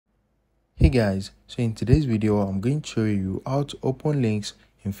Hey guys, so in today's video I'm going to show you how to open links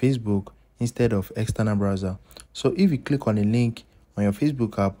in Facebook instead of external browser. So if you click on a link on your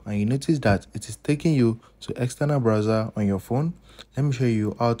Facebook app and you notice that it is taking you to external browser on your phone, let me show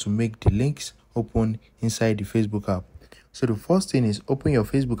you how to make the links open inside the Facebook app. So the first thing is open your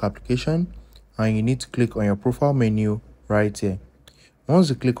Facebook application and you need to click on your profile menu right here. Once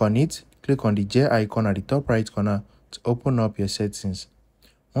you click on it, click on the gear icon at the top right corner to open up your settings.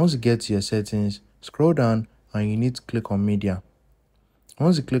 Once you get to your settings, scroll down and you need to click on media.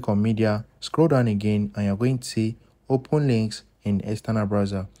 Once you click on media, scroll down again and you're going to see open links in external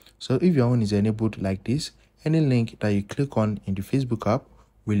browser. So if your own is enabled like this, any link that you click on in the Facebook app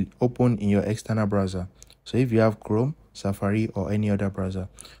will open in your external browser. So if you have Chrome, Safari or any other browser.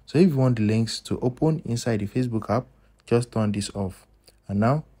 So if you want the links to open inside the Facebook app, just turn this off. And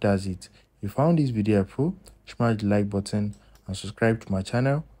now that's it. If you found this video helpful, smash the like button and subscribe to my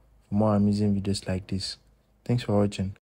channel for more amazing videos like this. Thanks for watching.